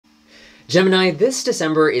Gemini, this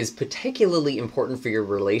December is particularly important for your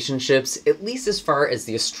relationships, at least as far as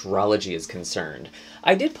the astrology is concerned.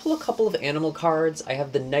 I did pull a couple of animal cards. I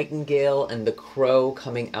have the nightingale and the crow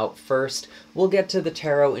coming out first. We'll get to the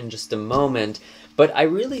tarot in just a moment, but I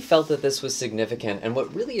really felt that this was significant, and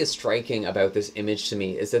what really is striking about this image to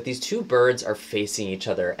me is that these two birds are facing each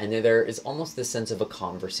other, and there is almost this sense of a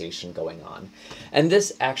conversation going on. And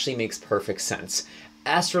this actually makes perfect sense.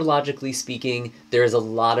 Astrologically speaking, there is a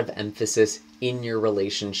lot of emphasis in your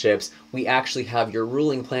relationships. We actually have your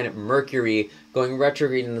ruling planet Mercury going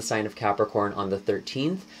retrograde in the sign of Capricorn on the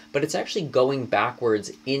 13th, but it's actually going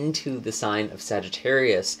backwards into the sign of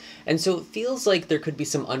Sagittarius. And so it feels like there could be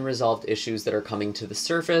some unresolved issues that are coming to the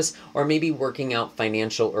surface, or maybe working out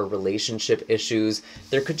financial or relationship issues.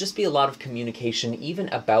 There could just be a lot of communication, even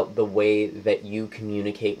about the way that you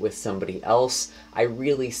communicate with somebody else. I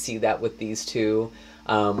really see that with these two.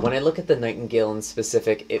 When I look at the nightingale in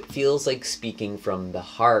specific, it feels like speaking from the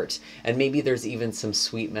heart, and maybe there's even some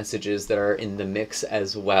sweet messages that are in the mix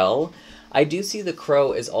as well. I do see the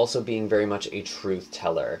crow as also being very much a truth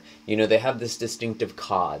teller. You know, they have this distinctive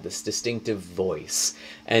caw, this distinctive voice,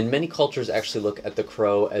 and many cultures actually look at the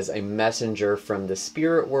crow as a messenger from the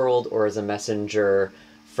spirit world, or as a messenger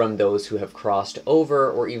from those who have crossed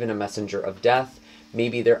over, or even a messenger of death.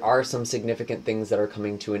 Maybe there are some significant things that are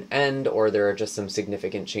coming to an end, or there are just some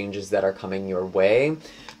significant changes that are coming your way.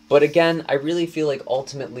 But again, I really feel like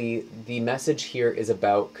ultimately the message here is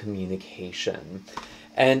about communication.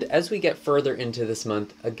 And as we get further into this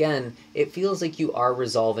month, again, it feels like you are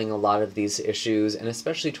resolving a lot of these issues, and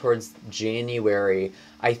especially towards January,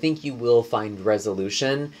 I think you will find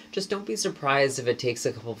resolution. Just don't be surprised if it takes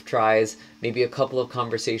a couple of tries, maybe a couple of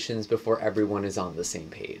conversations before everyone is on the same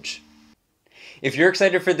page. If you're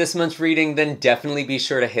excited for this month's reading, then definitely be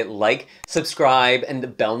sure to hit like, subscribe, and the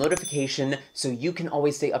bell notification so you can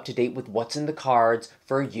always stay up to date with what's in the cards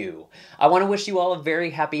for you. I want to wish you all a very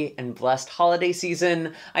happy and blessed holiday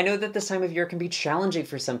season. I know that this time of year can be challenging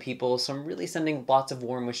for some people, so I'm really sending lots of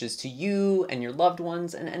warm wishes to you and your loved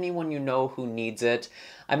ones and anyone you know who needs it.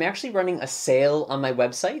 I'm actually running a sale on my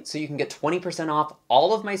website, so you can get 20% off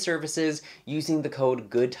all of my services using the code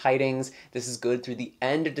GOODTIDINGS. This is good through the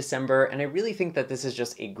end of December, and I really think that this is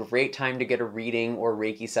just a great time to get a reading or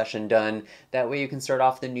Reiki session done. That way you can start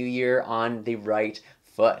off the new year on the right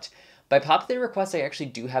foot. By popular request, I actually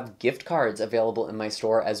do have gift cards available in my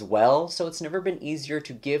store as well, so it's never been easier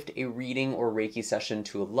to gift a reading or Reiki session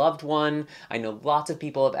to a loved one. I know lots of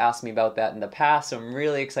people have asked me about that in the past, so I'm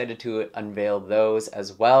really excited to unveil those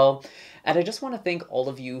as well. And I just want to thank all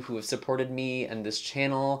of you who have supported me and this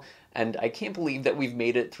channel, and I can't believe that we've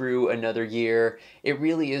made it through another year. It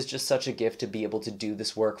really is just such a gift to be able to do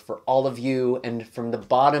this work for all of you, and from the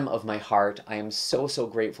bottom of my heart, I am so, so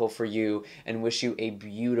grateful for you and wish you a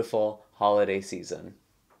beautiful holiday season.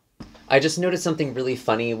 I just noticed something really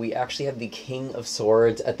funny. We actually have the King of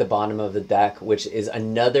Swords at the bottom of the deck, which is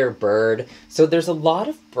another bird. So there's a lot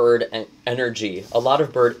of bird energy, a lot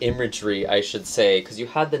of bird imagery, I should say, because you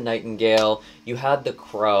had the nightingale, you had the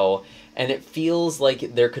crow, and it feels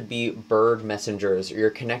like there could be bird messengers, or you're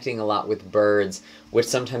connecting a lot with birds, which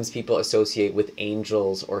sometimes people associate with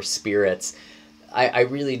angels or spirits. I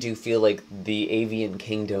really do feel like the avian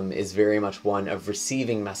kingdom is very much one of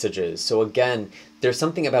receiving messages. So again, there's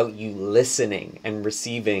something about you listening and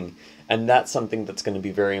receiving, and that's something that's going to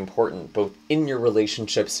be very important, both in your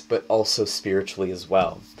relationships, but also spiritually as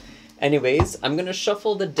well. Anyways, I'm going to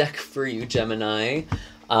shuffle the deck for you, Gemini.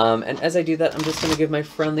 And as I do that, I'm just going to give my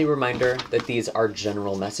friendly reminder that these are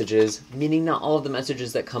general messages, meaning not all of the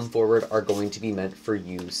messages that come forward are going to be meant for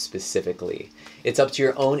you specifically. It's up to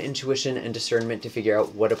your own intuition and discernment to figure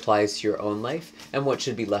out what applies to your own life and what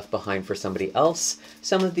should be left behind for somebody else.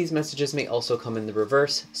 Some of these messages may also come in the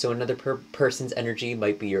reverse, so another person's energy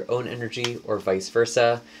might be your own energy or vice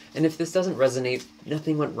versa. And if this doesn't resonate,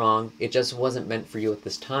 nothing went wrong. It just wasn't meant for you at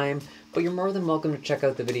this time. But you're more than welcome to check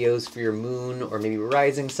out the videos for your moon or maybe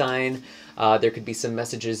rising sign. There could be some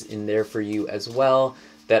messages in there for you as well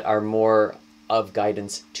that are more of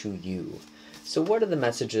guidance to you. So what are the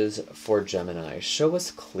messages for Gemini? Show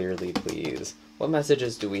us clearly, please. What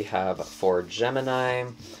messages do we have for Gemini?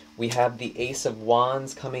 We have the Ace of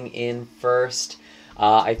Wands coming in first.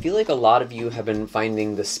 I feel like a lot of you have been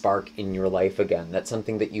finding the spark in your life again. That's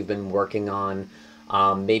something that you've been working on.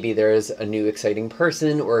 Maybe there's a new exciting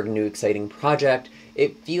person or a new exciting project.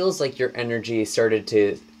 It feels like your energy started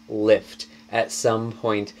to lift at some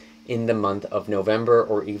point in the month of November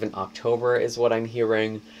or even October is what I'm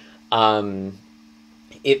hearing.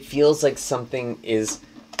 It feels like something is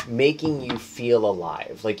making you feel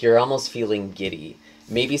alive, like you're almost feeling giddy.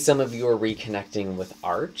 Maybe some of you are reconnecting with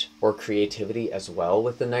art or creativity as well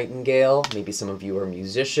with the Nightingale. Maybe some of you are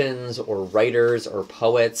musicians or writers or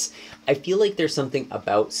poets. I feel like there's something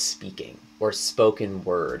about speaking or spoken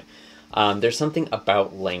word. There's something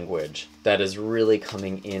about language that is really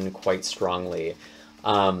coming in quite strongly.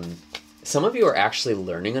 Some of you are actually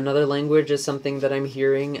learning another language is something that I'm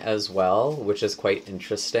hearing as well, which is quite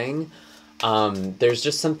interesting. There's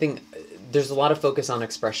a lot of focus on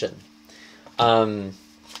expression.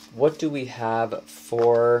 What do we have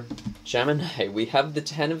for Gemini? We have the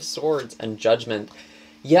Ten of Swords and Judgment.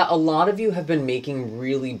 Yeah, a lot of you have been making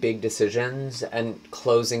really big decisions and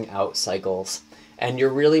closing out cycles. And you're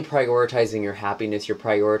really prioritizing your happiness, you're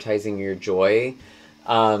prioritizing your joy.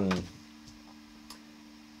 I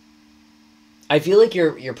feel like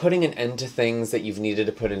you're putting an end to things that you've needed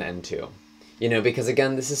to put an end to. You know, because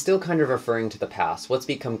again, this is still kind of referring to the past, what's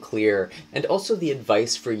become clear, and also the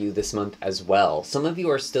advice for you this month as well. Some of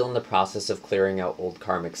you are still in the process of clearing out old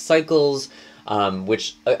karmic cycles,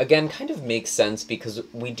 which again kind of makes sense because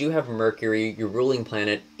we do have Mercury, your ruling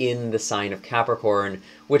planet, in the sign of Capricorn,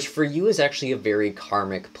 which for you is actually a very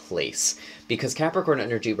karmic place, because Capricorn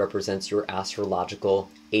energy represents your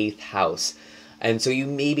astrological 8th house. And so you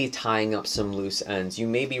may be tying up some loose ends, you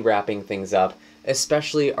may be wrapping things up,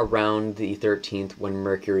 especially around the 13th when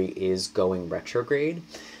Mercury is going retrograde.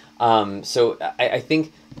 So I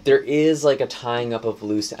think there is like a tying up of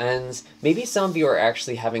loose ends. Maybe some of you are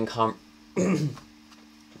actually having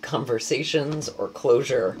conversations or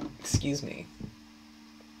closure. Excuse me.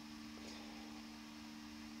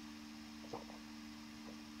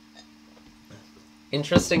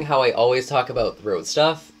 Interesting how I always talk about throat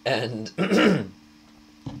stuff and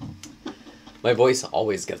my voice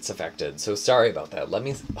always gets affected, so sorry about that.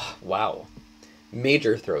 Wow.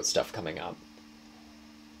 Major throat stuff coming up.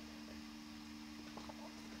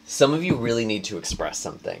 Some of you really need to express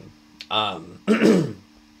something. Am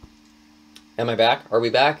I back? Are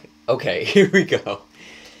we back? Okay, here we go.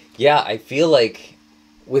 Yeah, I feel like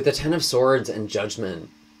with the Ten of Swords and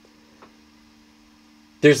Judgment,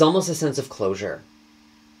 there's almost a sense of closure.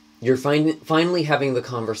 You're finally having the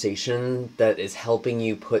conversation that is helping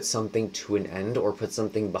you put something to an end or put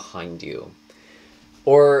something behind you.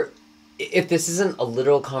 Or if this isn't a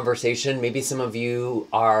literal conversation, maybe some of you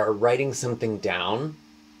are writing something down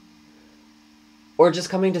or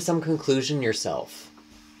just coming to some conclusion yourself.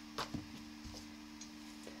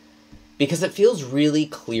 Because it feels really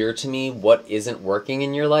clear to me what isn't working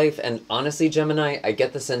in your life. And honestly, Gemini, I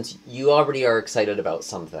get the sense you already are excited about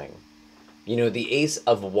something. You know, the Ace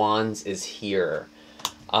of Wands is here.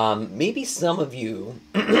 Maybe some of you...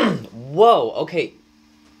 Whoa, okay.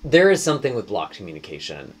 There is something with blocked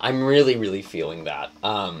communication. I'm really, really feeling that.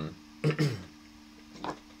 Let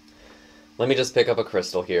me just pick up a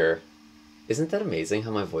crystal here. Isn't that amazing how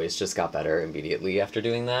my voice just got better immediately after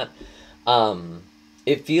doing that?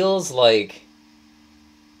 It feels like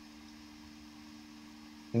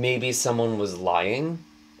maybe someone was lying,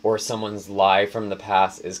 or someone's lie from the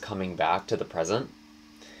past is coming back to the present.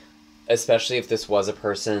 Especially if this was a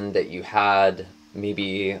person that you had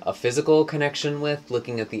maybe a physical connection with,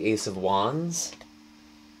 looking at the Ace of Wands.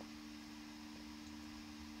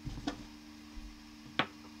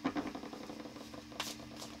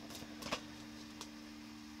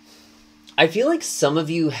 I feel like some of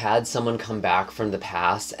you had someone come back from the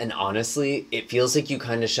past, and honestly, it feels like you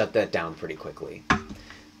kind of shut that down pretty quickly.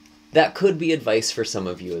 That could be advice for some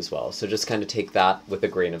of you as well, so just kind of take that with a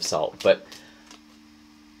grain of salt. But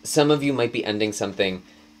some of you might be ending something.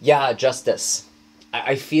 Yeah, justice.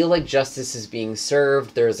 I feel like justice is being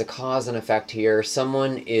served. There is a cause and effect here.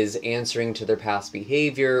 Someone is answering to their past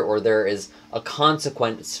behavior, or there is a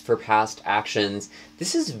consequence for past actions.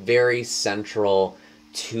 This is very central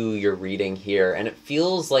to your reading here, and it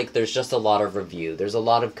feels like there's just a lot of review. There's a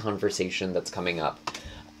lot of conversation that's coming up.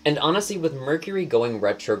 And honestly, with Mercury going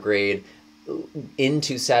retrograde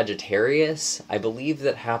into Sagittarius, I believe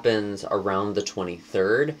that happens around the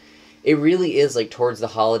 23rd. It really is like towards the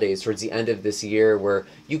holidays, towards the end of this year, where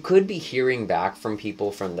you could be hearing back from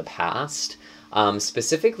people from the past.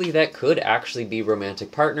 Specifically, that could actually be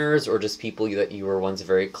romantic partners or just people that you were once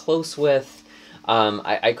very close with.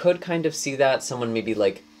 I could kind of see that, someone maybe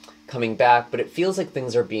like coming back, but it feels like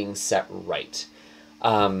things are being set right.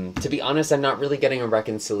 To be honest, I'm not really getting a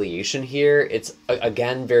reconciliation here. It's,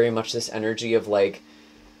 again, very much this energy of, like,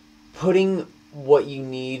 putting what you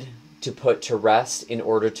need to put to rest in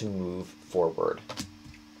order to move forward.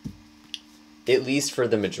 At least for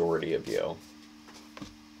the majority of you.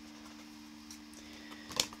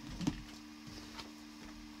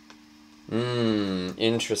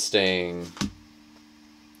 Interesting.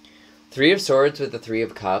 Three of Swords with the Three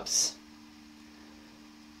of Cups.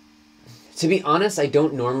 To be honest, I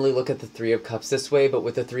don't normally look at the Three of Cups this way, but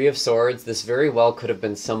with the Three of Swords, this very well could have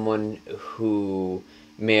been someone who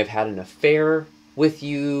may have had an affair with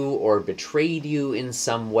you or betrayed you in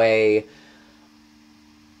some way.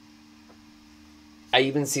 I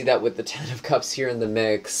even see that with the Ten of Cups here in the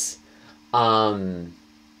mix. Honestly,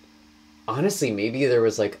 maybe there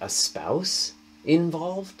was like a spouse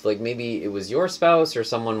involved. Like maybe it was your spouse, or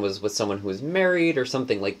someone was with someone who was married or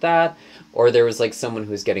something like that. Or there was like someone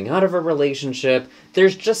who's getting out of a relationship.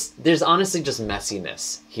 There's honestly just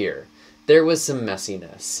messiness here. There was some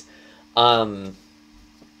messiness.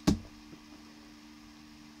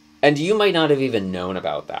 And you might not have even known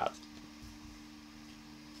about that.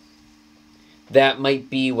 That might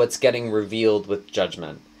be what's getting revealed with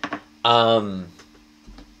Judgment.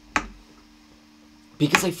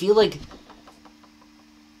 Because I feel like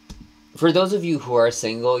for those of you who are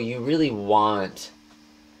single, you really want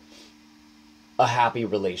a happy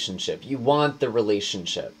relationship. You want the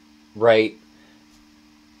relationship, right?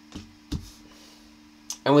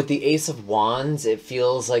 And with the Ace of Wands, it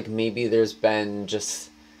feels like maybe there's been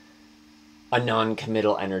just a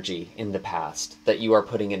non-committal energy in the past that you are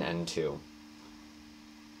putting an end to.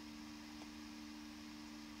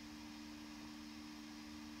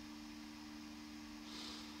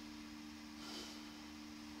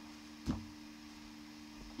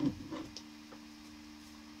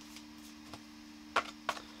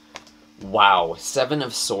 Wow, Seven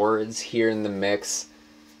of Swords here in the mix.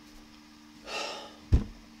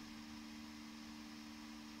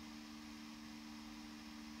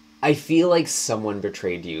 I feel like someone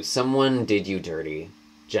betrayed you. Someone did you dirty,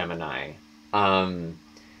 Gemini.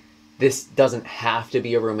 This doesn't have to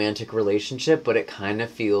be a romantic relationship, but it kind of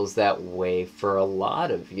feels that way for a lot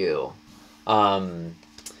of you.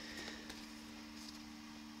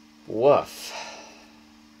 Woof.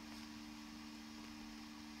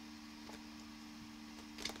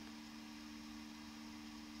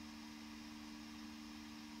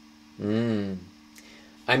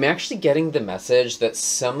 I'm actually getting the message that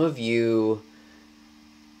some of you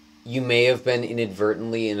may have been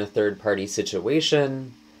inadvertently in a third-party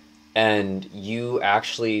situation, and you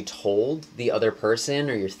actually told the other person,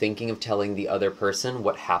 or you're thinking of telling the other person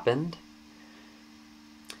what happened.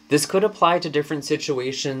 This could apply to different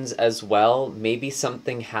situations as well. Maybe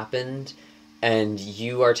something happened and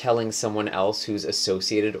you are telling someone else who's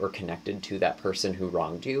associated or connected to that person who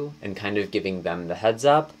wronged you and kind of giving them the heads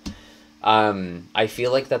up. I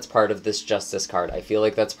feel like that's part of this Justice card. I feel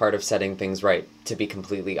like that's part of setting things right, to be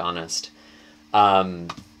completely honest.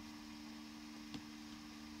 And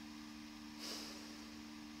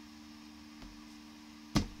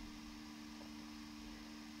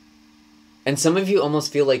some of you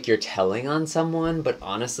almost feel like you're telling on someone, but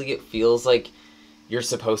honestly, it feels like you're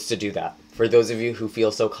supposed to do that. For those of you who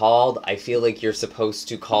feel so called, I feel like you're supposed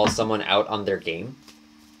to call someone out on their game.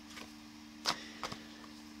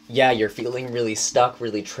 Yeah, you're feeling really stuck,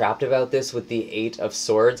 really trapped about this with the Eight of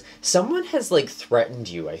Swords. Someone has, like, threatened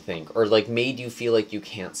you, I think, or, like, made you feel like you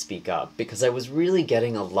can't speak up, because I was really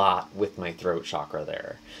getting a lot with my throat chakra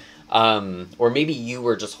there. Or maybe you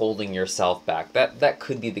were just holding yourself back. That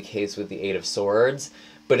could be the case with the Eight of Swords,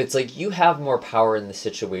 but it's like you have more power in the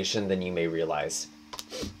situation than you may realize.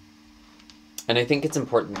 And I think it's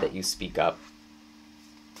important that you speak up.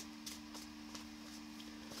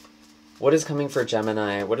 What is coming for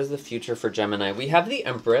Gemini? What is the future for Gemini? We have the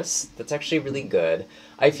Empress. That's actually really good.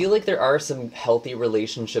 I feel like there are some healthy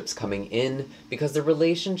relationships coming in, because the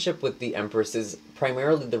relationship with the Empress is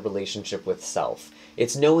primarily the relationship with self.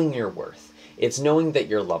 It's knowing your worth. It's knowing that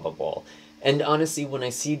you're lovable. And honestly, when I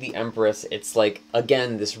see the Empress, it's like,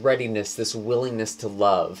 again, this readiness, this willingness to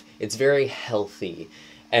love. It's very healthy.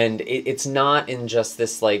 And it's not in just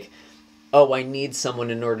this like, oh, I need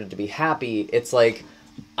someone in order to be happy. It's like,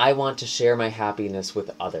 I want to share my happiness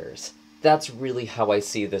with others. That's really how I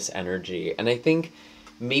see this energy. And I think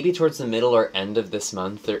maybe towards the middle or end of this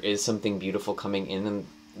month, there is something beautiful coming in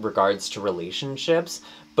regards to relationships,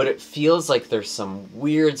 but it feels like there's some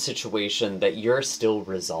weird situation that you're still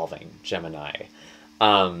resolving, Gemini.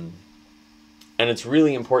 And it's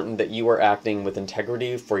really important that you are acting with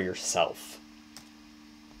integrity for yourself.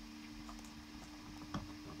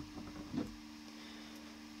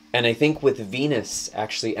 And I think with Venus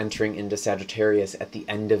actually entering into Sagittarius at the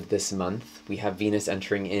end of this month, we have Venus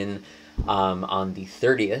entering in on the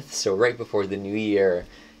 30th, so right before the new year,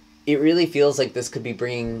 it really feels like this could be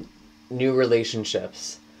bringing new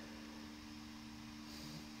relationships.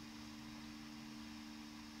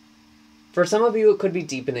 For some of you, it could be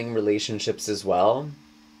deepening relationships as well.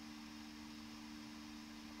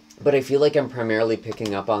 but I feel like I'm primarily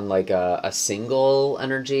picking up on like a single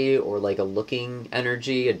energy or like a looking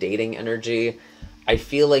energy, a dating energy. I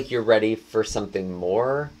feel like you're ready for something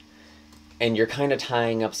more, and you're kind of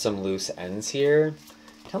tying up some loose ends here.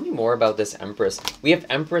 Tell me more about this Empress. We have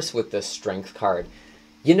Empress with the Strength card.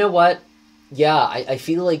 You know what? Yeah, I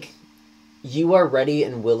feel like you are ready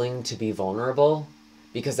and willing to be vulnerable,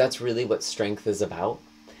 because that's really what strength is about.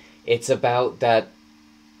 It's about that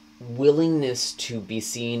willingness to be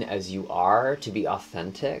seen as you are, to be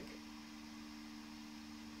authentic.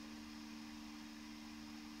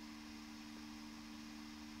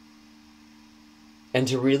 And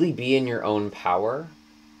to really be in your own power.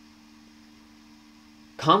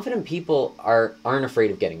 Confident people aren't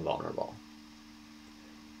afraid of getting vulnerable.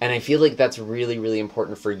 And I feel like that's really, really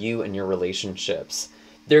important for you and your relationships.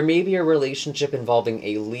 There may be a relationship involving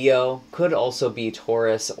a Leo, could also be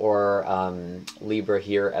Taurus or Libra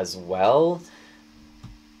here as well.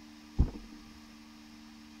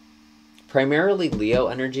 Primarily Leo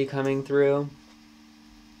energy coming through.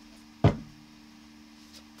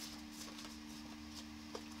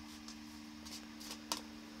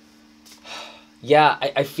 Yeah,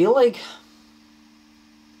 I feel like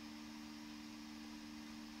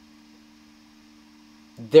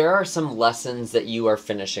there are some lessons that you are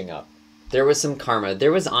finishing up. There was some karma.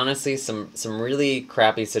 There was honestly some really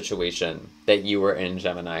crappy situation that you were in,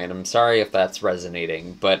 Gemini, and I'm sorry if that's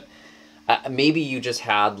resonating, but maybe you just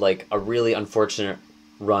had like a really unfortunate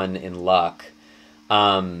run in luck.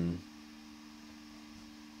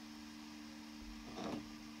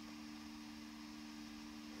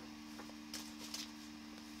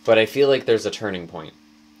 But I feel like there's a turning point.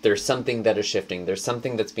 There's something that is shifting. There's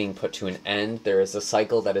something that's being put to an end. There is a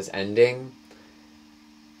cycle that is ending.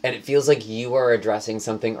 And it feels like you are addressing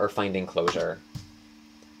something or finding closure.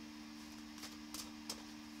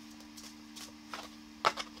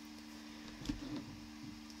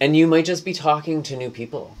 And you might just be talking to new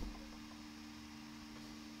people.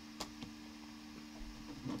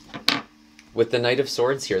 With the Knight of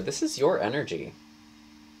Swords here, this is your energy.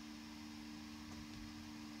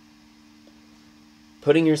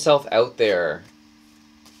 Putting yourself out there.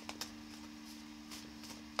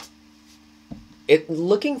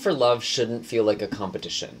 Looking for love shouldn't feel like a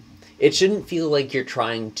competition. It shouldn't feel like you're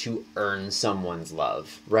trying to earn someone's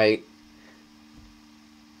love, right?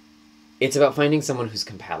 It's about finding someone who's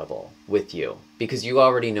compatible with you, because you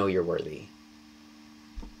already know you're worthy.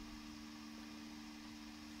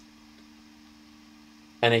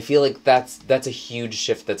 And I feel like that's a huge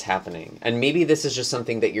shift that's happening. And maybe this is just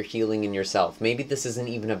something that you're healing in yourself. Maybe this isn't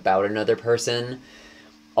even about another person.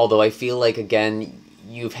 Although I feel like, again,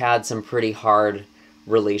 you've had some pretty hard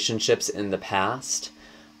relationships in the past.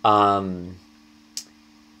 But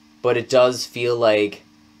it does feel like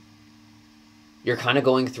you're kind of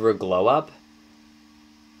going through a glow up.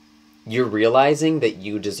 You're realizing that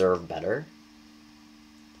you deserve better.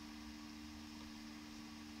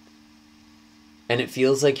 And it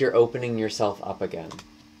feels like you're opening yourself up again.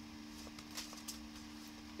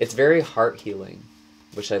 It's very heart healing,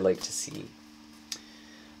 which I like to see.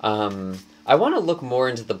 I want to look more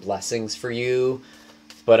into the blessings for you,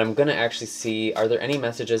 but I'm going to actually see, are there any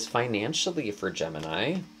messages financially for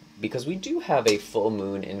Gemini? Because we do have a full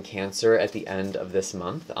moon in Cancer at the end of this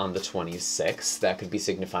month on the 26th. That could be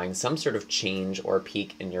signifying some sort of change or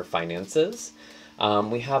peak in your finances.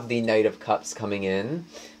 We have the Knight of Cups coming in.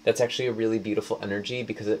 That's actually a really beautiful energy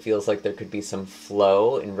because it feels like there could be some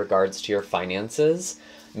flow in regards to your finances.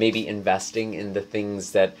 Maybe investing in the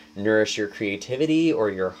things that nourish your creativity or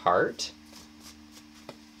your heart.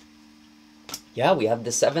 Yeah, we have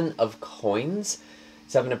the Seven of Coins,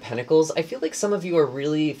 Seven of Pentacles. I feel like some of you are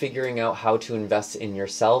really figuring out how to invest in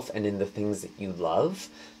yourself and in the things that you love.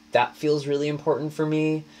 That feels really important for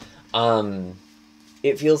me.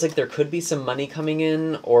 It feels like there could be some money coming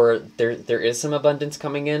in, or there is some abundance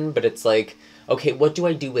coming in, but it's like, okay, what do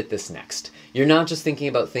I do with this next? You're not just thinking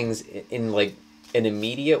about things in like an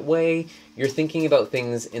immediate way. You're thinking about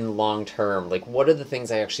things in long term. Like, what are the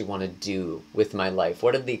things I actually want to do with my life?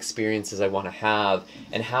 What are the experiences I want to have?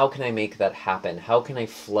 And how can I make that happen? How can I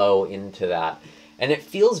flow into that? And it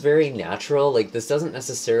feels very natural. Like, this doesn't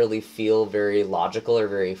necessarily feel very logical or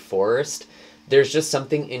very forced. There's just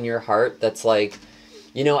something in your heart that's like,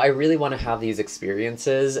 you know, I really want to have these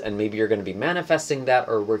experiences, and maybe you're going to be manifesting that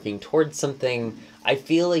or working towards something. I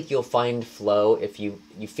feel like you'll find flow if you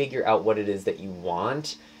figure out what it is that you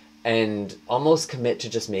want and almost commit to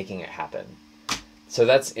just making it happen. So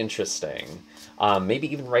that's interesting.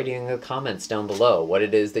 Maybe even writing in the comments down below what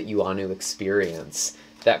it is that you want to experience.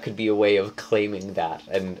 That could be a way of claiming that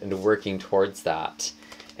and working towards that.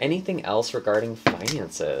 Anything else regarding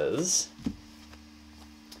finances?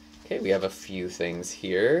 Okay, we have a few things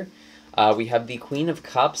here. We have the Queen of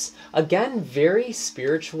Cups. Again, very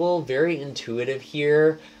spiritual, very intuitive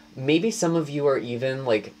here. Maybe some of you are even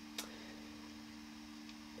like,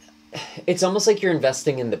 it's almost like you're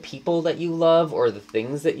investing in the people that you love or the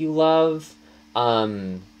things that you love,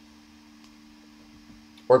 or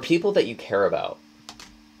people that you care about.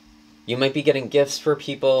 You might be getting gifts for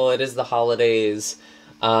people. It is the holidays,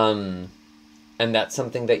 and that's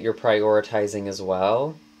something that you're prioritizing as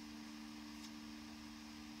well.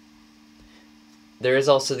 There is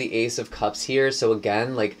also the Ace of Cups here. So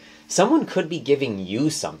again, like, someone could be giving you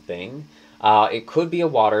something. It could be a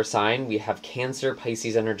water sign. We have Cancer,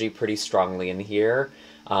 Pisces energy pretty strongly in here.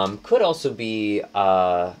 Could also be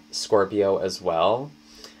Scorpio as well.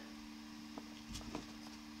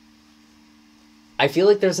 I feel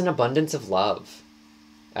like there's an abundance of love,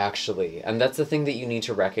 actually. And that's the thing that you need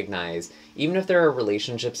to recognize. Even if there are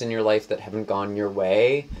relationships in your life that haven't gone your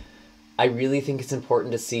way, I really think it's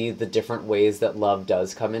important to see the different ways that love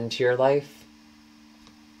does come into your life.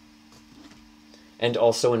 And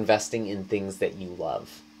also investing in things that you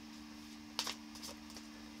love.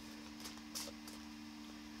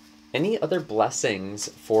 Any other blessings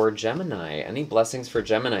for Gemini? Any blessings for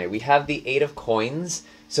Gemini? We have the Eight of Coins.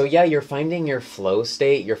 So yeah, you're finding your flow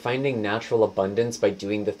state. You're finding natural abundance by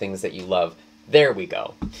doing the things that you love. There we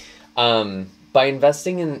go. By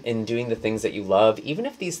investing in doing the things that you love, even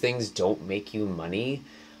if these things don't make you money,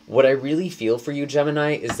 what I really feel for you,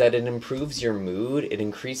 Gemini, is that it improves your mood, it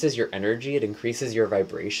increases your energy, it increases your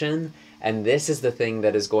vibration, and this is the thing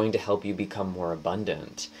that is going to help you become more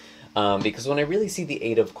abundant. Because when I really see the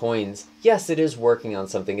Eight of Coins, yes, it is working on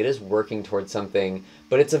something, it is working towards something,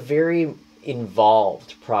 but it's a very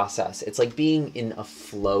involved process. It's like being in a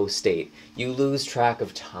flow state. You lose track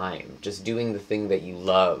of time just doing the thing that you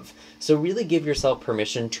love. So really give yourself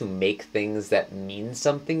permission to make things that mean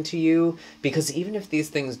something to you, because even if these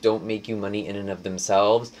things don't make you money in and of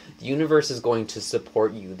themselves, the universe is going to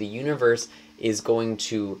support you. The universe is going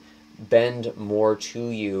to bend more to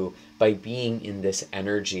you by being in this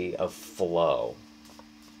energy of flow.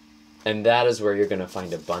 And that is where you're going to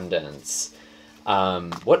find abundance.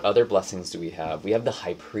 What other blessings do we have? We have the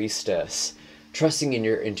High Priestess, trusting in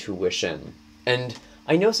your intuition. And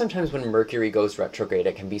I know sometimes when Mercury goes retrograde,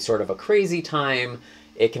 it can be sort of a crazy time.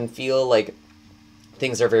 It can feel like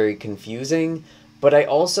things are very confusing. But I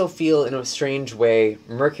also feel, in a strange way,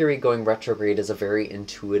 Mercury going retrograde is a very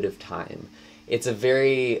intuitive time. It's a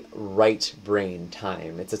very right brain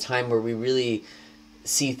time. It's a time where we really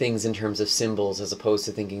see things in terms of symbols as opposed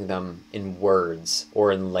to thinking them in words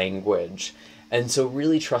or in language. And so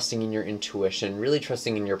really trusting in your intuition, really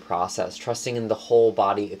trusting in your process, trusting in the whole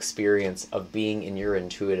body experience of being in your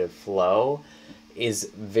intuitive flow is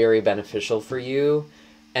very beneficial for you.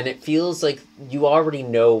 And it feels like you already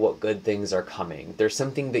know what good things are coming. There's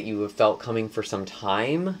something that you have felt coming for some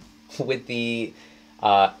time with the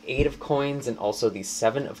Eight of Coins and also the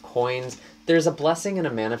Seven of Coins. There's a blessing and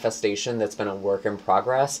a manifestation that's been a work in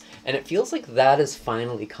progress. And it feels like that is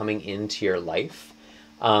finally coming into your life.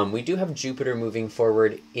 We do have Jupiter moving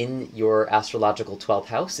forward in your astrological 12th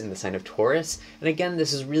house in the sign of Taurus. And again,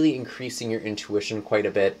 this is really increasing your intuition quite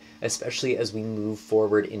a bit, especially as we move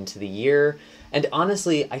forward into the year. And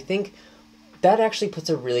honestly, I think that actually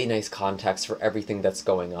puts a really nice context for everything that's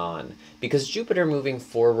going on. Because Jupiter moving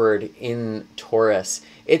forward in Taurus,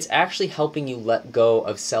 it's actually helping you let go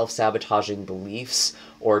of self-sabotaging beliefs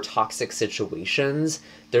or toxic situations.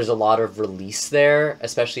 There's a lot of release there,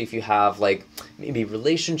 especially if you have like maybe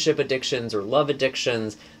relationship addictions or love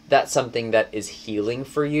addictions. That's something that is healing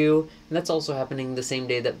for you. And that's also happening the same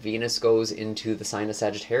day that Venus goes into the sign of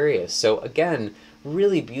Sagittarius. So again,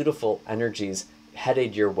 really beautiful energies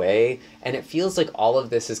headed your way, and it feels like all of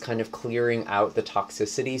this is kind of clearing out the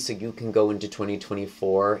toxicity so you can go into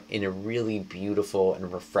 2024 in a really beautiful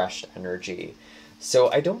and refreshed energy.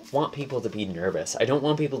 So I don't want people to be nervous. I don't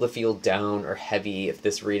want people to feel down or heavy if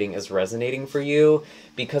this reading is resonating for you,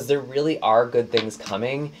 because there really are good things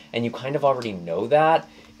coming, and you kind of already know that.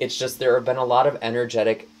 It's just there have been a lot of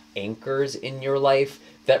energetic anchors in your life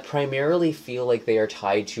that primarily feel like they are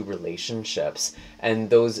tied to relationships. And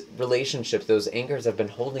those relationships, those anchors have been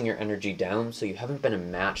holding your energy down, so you haven't been a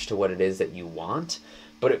match to what it is that you want.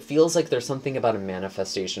 But it feels like there's something about a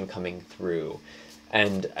manifestation coming through.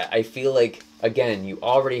 And I feel like, again, you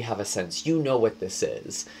already have a sense. You know what this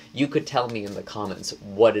is. You could tell me in the comments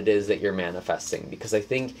what it is that you're manifesting, because I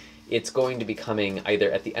think it's going to be coming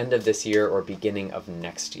either at the end of this year or beginning of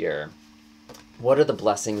next year. What are the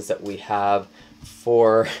blessings that we have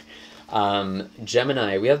for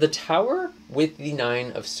Gemini, we have the Tower with the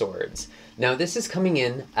Nine of Swords. Now, this is coming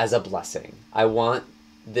in as a blessing. I want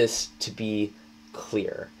this to be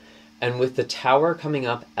clear. And with the Tower coming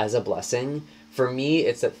up as a blessing, for me,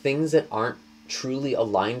 it's that things that aren't truly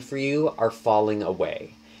aligned for you are falling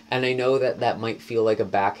away. And I know that that might feel like a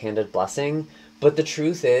backhanded blessing, but the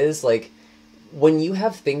truth is, like, when you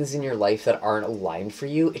have things in your life that aren't aligned for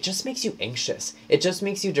you, it just makes you anxious. It just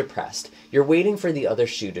makes you depressed. You're waiting for the other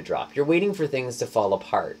shoe to drop. You're waiting for things to fall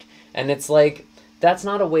apart. And it's like, that's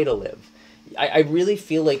not a way to live. I really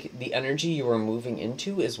feel like the energy you are moving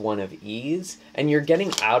into is one of ease, and you're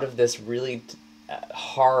getting out of this really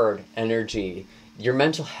hard energy. Your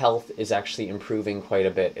mental health is actually improving quite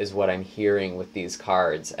a bit, is what I'm hearing with these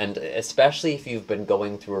cards. And especially if you've been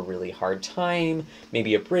going through a really hard time,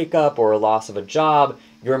 maybe a breakup or a loss of a job,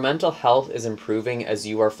 your mental health is improving as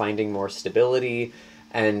you are finding more stability,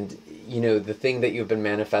 and, you know, the thing that you've been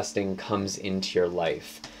manifesting comes into your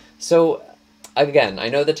life. So again, I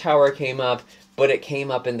know the Tower came up, but it came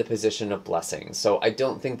up in the position of blessing. So I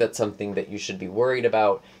don't think that's something that you should be worried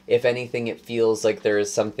about. If anything, it feels like there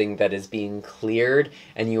is something that is being cleared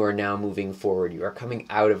and you are now moving forward. You are coming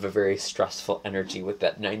out of a very stressful energy with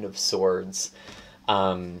that Nine of Swords.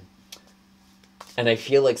 And I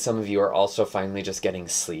feel like some of you are also finally just getting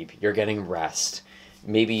sleep. You're getting rest.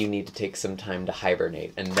 Maybe you need to take some time to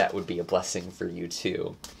hibernate, and that would be a blessing for you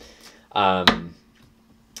too.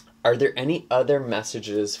 Are there any other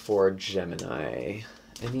messages for Gemini?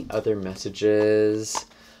 Any other messages?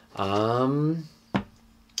 I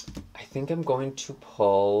think I'm going to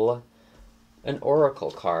pull an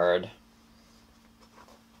oracle card.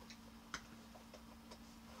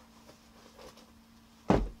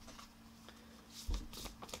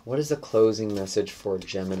 What is the closing message for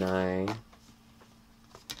Gemini?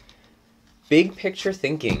 Big picture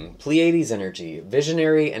thinking, Pleiades energy,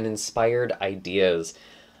 visionary and inspired ideas.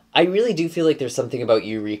 I really do feel like there's something about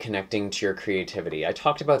you reconnecting to your creativity. I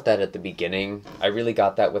talked about that at the beginning. I really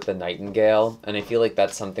got that with the Nightingale, and I feel like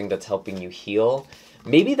that's something that's helping you heal.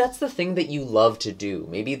 Maybe that's the thing that you love to do.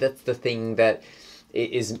 Maybe that's the thing that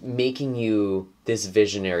is making you this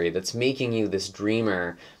visionary, that's making you this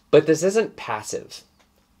dreamer. But this isn't passive.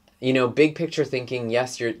 You know, big picture thinking,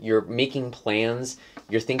 yes, you're making plans.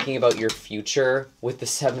 You're thinking about your future with the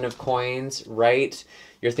Seven of Coins, right?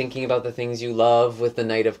 You're thinking about the things you love with the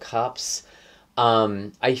Knight of Cups.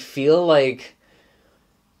 I feel like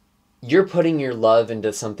you're putting your love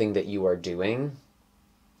into something that you are doing.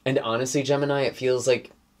 And honestly, Gemini, it feels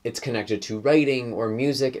like it's connected to writing or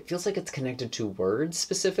music. It feels like it's connected to words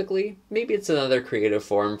specifically. Maybe it's another creative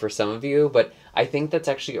form for some of you, but I think that's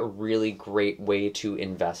actually a really great way to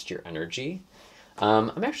invest your energy.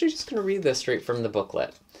 I'm actually just going to read this straight from the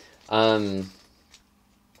booklet.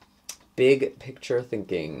 Big picture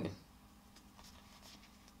thinking.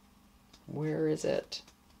 Where is it?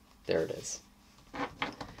 There it is.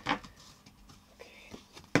 Okay.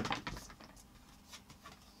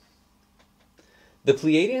 The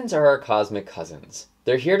Pleiadians are our cosmic cousins.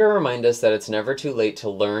 They're here to remind us that it's never too late to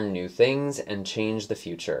learn new things and change the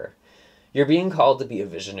future. You're being called to be a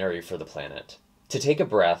visionary for the planet. To take a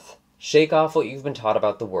breath, shake off what you've been taught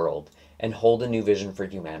about the world, and hold a new vision for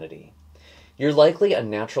humanity. You're likely a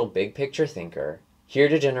natural big picture thinker, here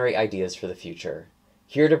to generate ideas for the future,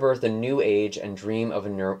 here to birth a new age and dream of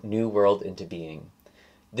a new world into being.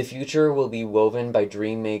 The future will be woven by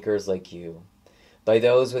dream makers like you, by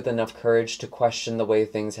those with enough courage to question the way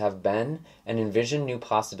things have been and envision new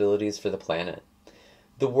possibilities for the planet.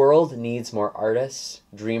 The world needs more artists,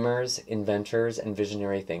 dreamers, inventors, and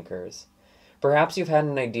visionary thinkers. Perhaps you've had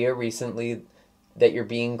an idea recently that you're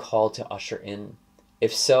being called to usher in.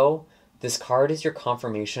 If so, this card is your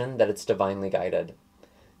confirmation that it's divinely guided.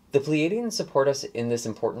 The Pleiadians support us in this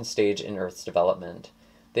important stage in Earth's development.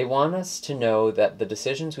 They want us to know that the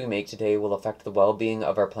decisions we make today will affect the well-being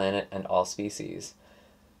of our planet and all species.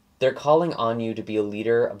 They're calling on you to be a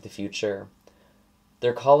leader of the future.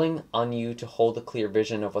 They're calling on you to hold a clear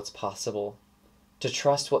vision of what's possible, to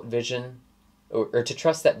trust what vision, or to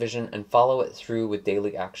trust that vision and follow it through with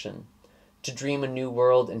daily action, to dream a new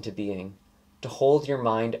world into being, to hold your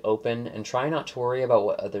mind open and try not to worry about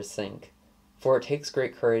what others think, for it takes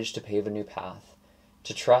great courage to pave a new path,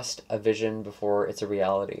 to trust a vision before it's a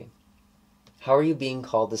reality. How are you being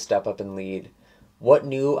called to step up and lead? What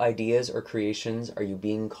new ideas or creations are you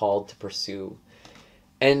being called to pursue?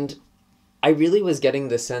 And I really was getting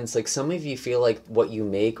the sense, like, some of you feel like what you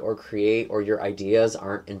make or create or your ideas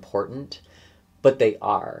aren't important, but they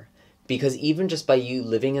are. Because even just by you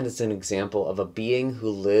living as an example of a being who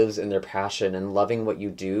lives in their passion and loving what you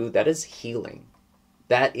do, that is healing.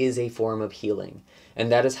 that is a form of healing.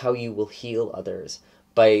 And that is how you will heal others,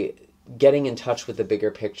 by getting in touch with the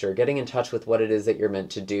bigger picture, getting in touch with what it is that you're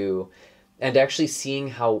meant to do, and actually seeing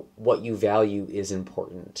how what you value is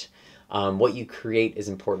important. What you create is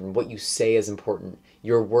important. What you say is important.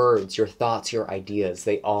 Your words, your thoughts, your ideas,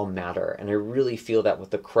 they all matter. And I really feel that with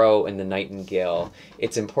the crow and the nightingale.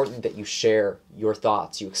 It's important that you share your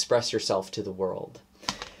thoughts, you express yourself to the world.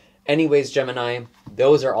 Anyways, Gemini,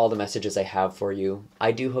 those are all the messages I have for you.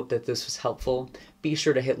 I do hope that this was helpful. Be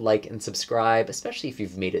sure to hit like and subscribe, especially if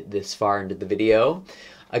you've made it this far into the video.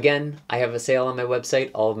 Again, I have a sale on my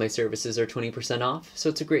website. All of my services are 20% off, so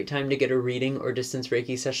it's a great time to get a reading or distance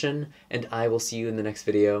Reiki session, and I will see you in the next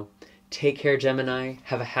video. Take care, Gemini.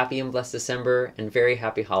 Have a happy and blessed December, and very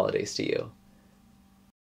happy holidays to you.